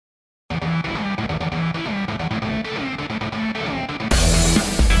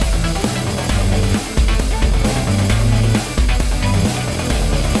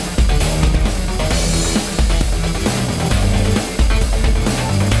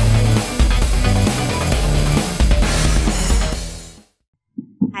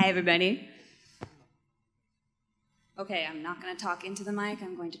everybody. Okay, I'm not going to talk into the mic.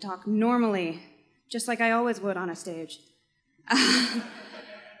 I'm going to talk normally, just like I always would on a stage. Hi,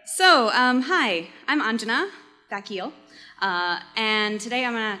 I'm Anjana Vakil, and today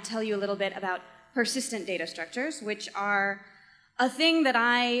I'm going to tell you a little bit about persistent data structures, which are a thing that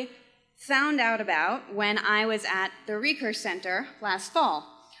I found out about when I was at the Recurse Center last fall.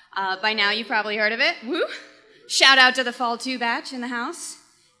 By now you've probably heard of it. Woo! Shout out to the Fall 2 batch in the house.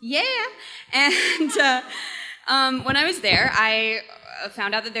 Yeah! And when I was there, I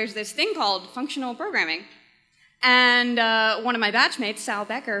found out that there's this thing called functional programming. And one of my batchmates, Sal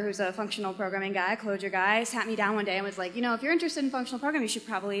Becker, who's a functional programming guy, Clojure guy, sat me down one day and was like, you know, if you're interested in functional programming, you should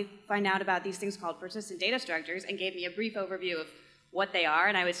probably find out about these things called persistent data structures, and gave me a brief overview of what they are.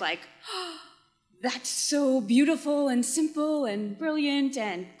 And I was like, oh, that's so beautiful and simple and brilliant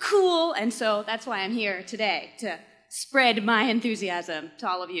and cool. And so that's why I'm here today, to spread my enthusiasm to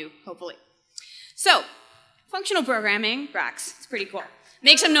all of you, hopefully. So, functional programming rocks. It's pretty cool.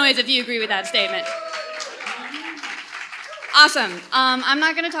 Make some noise if you agree with that statement. Awesome. I'm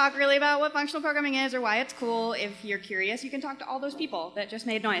not going to talk really about what functional programming is or why it's cool. If you're curious, you can talk to all those people that just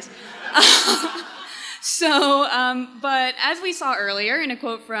made noise. But as we saw earlier in a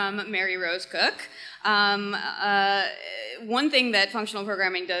quote from Mary Rose Cook, one thing that functional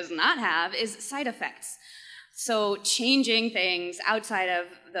programming does not have is side effects. So changing things outside of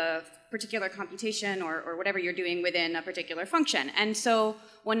the particular computation or whatever you're doing within a particular function. And so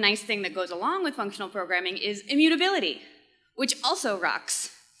one nice thing that goes along with functional programming is immutability, which also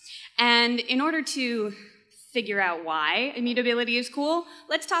rocks. And in order to figure out why immutability is cool,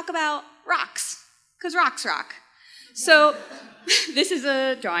 let's talk about rocks. Because rocks rock. So this is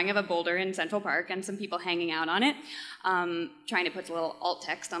a drawing of a boulder in Central Park and some people hanging out on it. Trying to put a little alt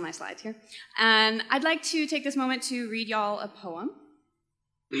text on my slides here. And I'd like to take this moment to read y'all a poem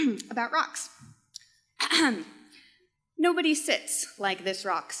about rocks. Nobody sits like this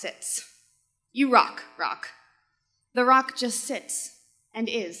rock sits. You rock, rock. The rock just sits and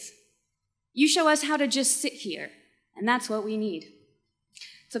is. You show us how to just sit here, and that's what we need.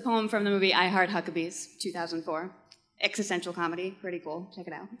 It's a poem from the movie I Heart Huckabees, 2004. Existential comedy, pretty cool, check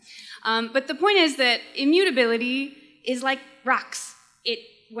it out. But the point is that immutability is like rocks.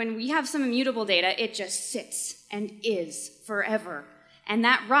 When we have some immutable data, it just sits and is forever. And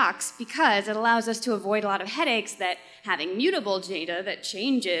that rocks because it allows us to avoid a lot of headaches that having mutable data that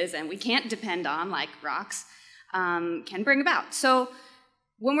changes and we can't depend on, like rocks, can bring about. So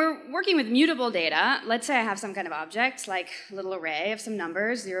when we're working with mutable data, let's say I have some kind of object, like a little array of some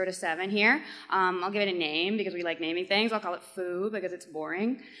numbers, 0 to 7 here. I'll give it a name because we like naming things. I'll call it foo because it's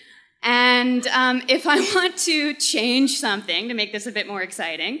boring. And if I want to change something to make this a bit more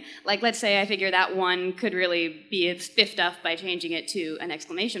exciting, like let's say I figure that 1 could really be spiffed up by changing it to an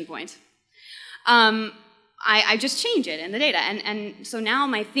exclamation point. I just change it in the data. And so now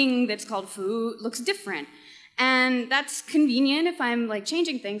my thing that's called foo looks different. And that's convenient if I'm like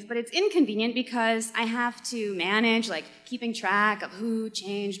changing things, but it's inconvenient because I have to manage like keeping track of who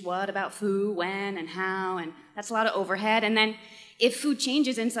changed what about foo, when, and how, and that's a lot of overhead. And then if foo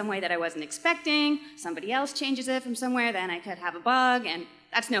changes in some way that I wasn't expecting, somebody else changes it from somewhere, then I could have a bug, and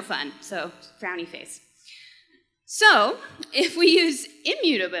that's no fun, so frowny face. So if we use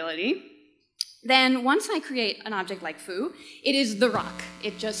immutability, then once I create an object like foo, it is the rock.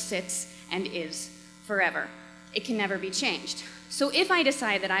 It just sits and is forever. It can never be changed. So if I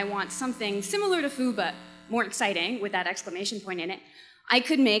decide that I want something similar to foo but more exciting with that exclamation point in it,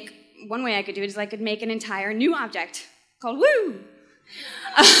 one way I could do it is I could make an entire new object called woo,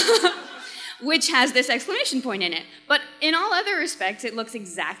 which has this exclamation point in it. But in all other respects, it looks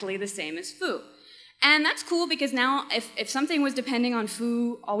exactly the same as foo. And that's cool because now if something was depending on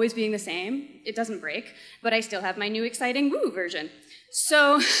foo always being the same, it doesn't break, but I still have my new exciting woo version.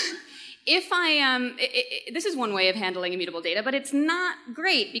 So if this is one way of handling immutable data, but it's not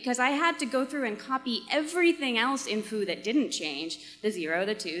great because I had to go through and copy everything else in foo that didn't change, the 0,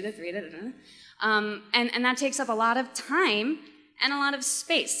 the 2, the 3, and that takes up a lot of time and a lot of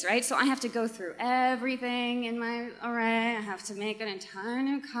space, right? So I have to go through everything in my array, I have to make an entire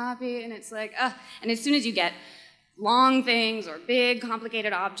new copy, and it's like, and as soon as you get long things or big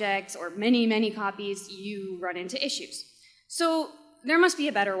complicated objects or many, many copies, you run into issues. So there must be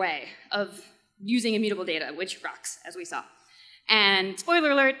a better way of using immutable data, which rocks, as we saw. And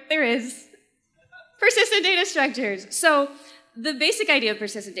spoiler alert, there is. Persistent data structures. So the basic idea of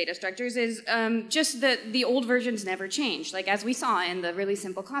persistent data structures is just that the old versions never change, like as we saw in the really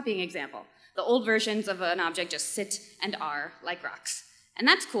simple copying example. The old versions of an object just sit and are like rocks. And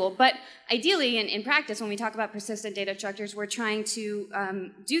that's cool, but ideally, in practice, when we talk about persistent data structures, we're trying to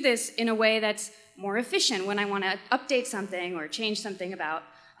do this in a way that's more efficient when I want to update something or change something about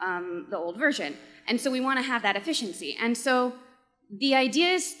the old version. And so we want to have that efficiency. And so the idea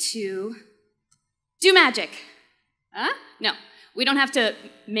is to do magic. Huh? No, we don't have to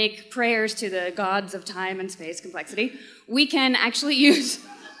make prayers to the gods of time and space complexity. We can actually use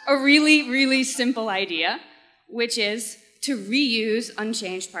a really, really simple idea, which is to reuse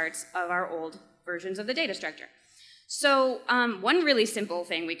unchanged parts of our old versions of the data structure. So one really simple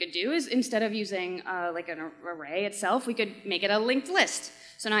thing we could do is instead of using like an array itself, we could make it a linked list.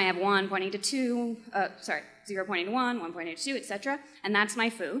 So now I have 1 pointing to 2, 0 pointing to 1, 1 pointing to 2, etc. And that's my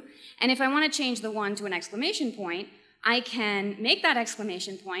foo. And if I want to change the 1 to an exclamation point, I can make that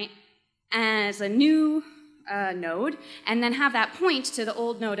exclamation point as a new node and then have that point to the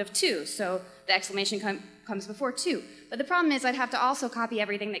old node of 2. So the exclamation comes before 2. But the problem is I'd have to also copy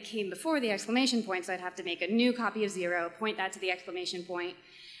everything that came before the exclamation point, so I'd have to make a new copy of 0, point that to the exclamation point.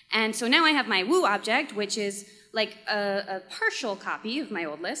 And so now I have my woo object, which is like a partial copy of my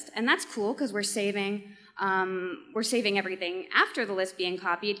old list, and that's cool because we're saving everything after the list being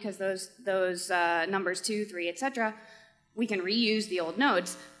copied, because those numbers 2, 3, etc. we can reuse the old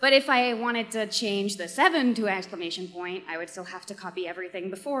nodes. But if I wanted to change the 7 to an exclamation point, I would still have to copy everything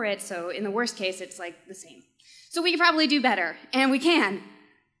before it, so in the worst case, it's like the same. So we could probably do better, and we can.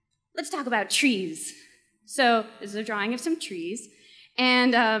 Let's talk about trees. So this is a drawing of some trees,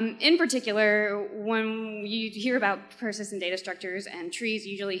 and in particular, when you hear about persistent data structures and trees,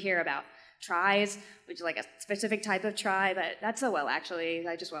 you usually hear about tries, which is like a specific type of trie, but that's a well actually.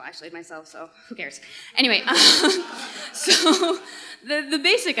 I just well actually'd myself, so who cares? Anyway, so the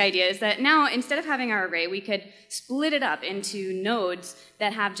basic idea is that now instead of having our array, we could split it up into nodes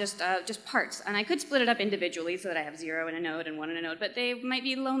that have just parts. And I could split it up individually so that I have 0 in a node and 1 in a node, but they might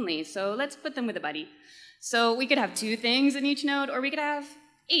be lonely, so let's put them with a buddy. So we could have 2 things in each node, or we could have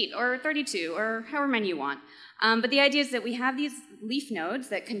 8 or 32 or however many you want. But the idea is that we have these leaf nodes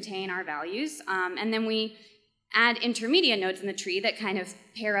that contain our values, and then we add intermediate nodes in the tree that kind of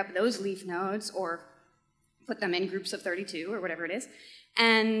pair up those leaf nodes or put them in groups of 32 or whatever it is.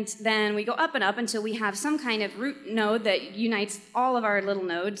 And then we go up and up until we have some kind of root node that unites all of our little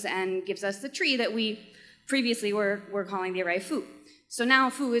nodes and gives us the tree that we previously were calling the array foo. So now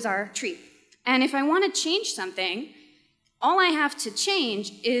foo is our tree. And if I want to change something, all I have to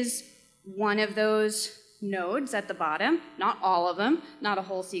change is one of those nodes at the bottom, not all of them, not a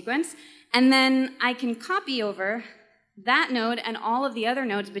whole sequence, and then I can copy over that node and all of the other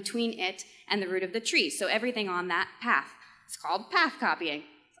nodes between it and the root of the tree, so everything on that path. It's called path copying,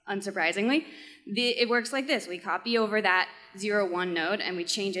 unsurprisingly. It works like this. We copy over that 0, 1 node and we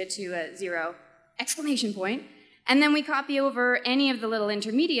change it to a 0 exclamation point, and then we copy over any of the little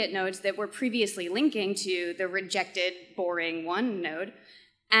intermediate nodes that were previously linking to the rejected, boring 1 node.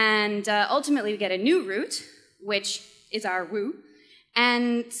 And ultimately, we get a new root, which is our woo.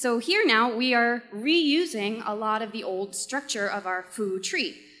 And so here now, we are reusing a lot of the old structure of our foo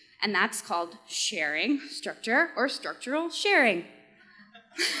tree. And that's called sharing structure, or structural sharing.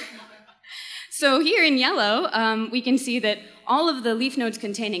 So here in yellow, we can see that all of the leaf nodes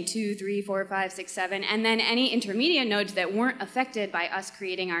containing 2, 3, 4, 5, 6, 7, and then any intermediate nodes that weren't affected by us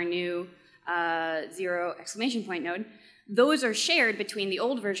creating our new 0 exclamation point node, those are shared between the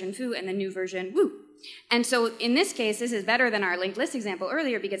old version foo and the new version woo. And so in this case, this is better than our linked list example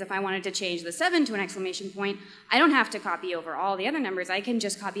earlier, because if I wanted to change the 7 to an exclamation point, I don't have to copy over all the other numbers. I can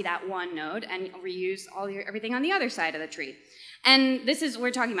just copy that 1 node and reuse everything on the other side of the tree. And this is,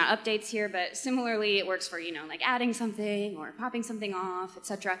 we're talking about updates here, but similarly it works for, you know, like adding something or popping something off,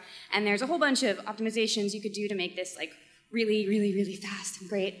 etc. And there's a whole bunch of optimizations you could do to make this like really, really, really fast and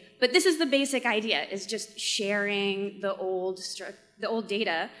great. But this is the basic idea, is just sharing the old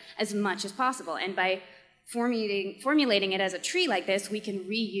data as much as possible. And by formulating it as a tree like this, we can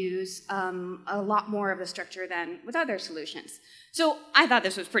reuse a lot more of the structure than with other solutions. So I thought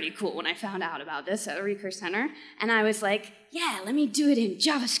this was pretty cool when I found out about this at Recurse Center. And I was like, yeah, let me do it in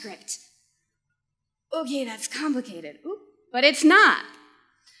JavaScript. Okay, that's complicated. Ooh, but it's not.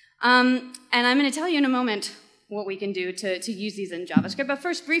 And I'm going to tell you in a moment what we can do to use these in JavaScript. But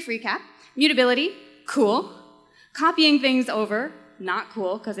first, brief recap. Mutability, cool. Copying things over, not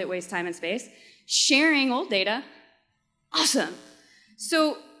cool because it wastes time and space. Sharing old data, awesome.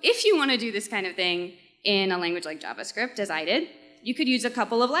 So if you want to do this kind of thing in a language like JavaScript, as I did, you could use a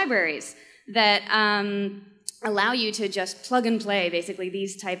couple of libraries that allow you to just plug and play, basically,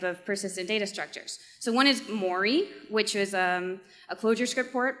 these type of persistent data structures. So one is Mori, which is a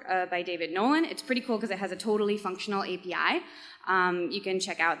ClojureScript port by David Nolan. It's pretty cool because it has a totally functional API. You can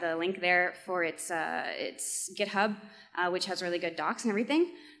check out the link there for its GitHub, which has really good docs and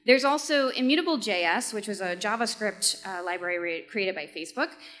everything. There's also immutable.js, which was a JavaScript library created by Facebook,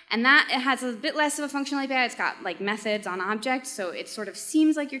 and that it has a bit less of a functional API. It's got like methods on objects, so it sort of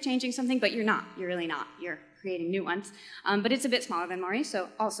seems like you're changing something, but you're not. You're really not. You're creating new ones. But it's a bit smaller than Mori, so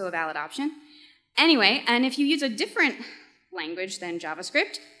also a valid option. Anyway, and if you use a different language than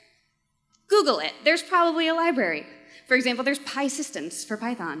JavaScript, Google it. There's probably a library. For example, there's PySystence for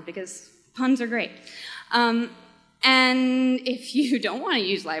Python, because puns are great. And if you don't want to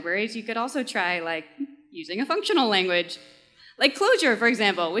use libraries, you could also try like using a functional language. Like Clojure, for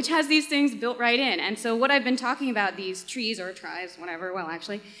example, which has these things built right in. And so what I've been talking about, these trees or tries, whatever, well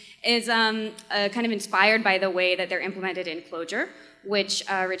actually, is kind of inspired by the way that they're implemented in Clojure, which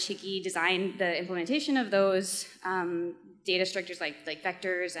Rich Hickey designed the implementation of those data structures like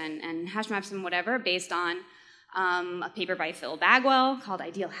vectors and hash maps and whatever based on a paper by Phil Bagwell called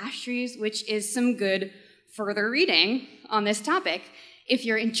Ideal Hash Trees, which is some good further reading on this topic. If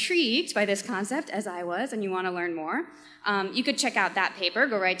you're intrigued by this concept, as I was, and you want to learn more, you could check out that paper,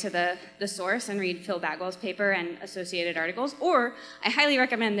 go right to the source and read Phil Bagwell's paper and associated articles, or I highly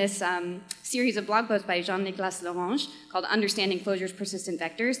recommend this series of blog posts by Jean-Nicolas Lorange called Understanding Clojure's Persistent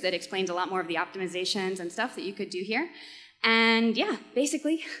Vectors that explains a lot more of the optimizations and stuff that you could do here. And yeah,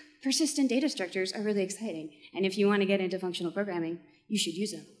 basically, persistent data structures are really exciting. And if you want to get into functional programming, you should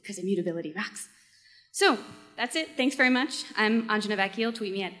use them, because immutability rocks. So, that's it. Thanks very much. I'm Anjana Vakil.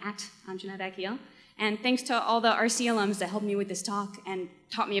 Tweet me at Anjana Vakil. And thanks to all the RC alums that helped me with this talk and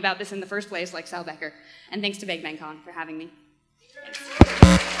taught me about this in the first place, like Sal Becker. And thanks to BigBangCon for having me.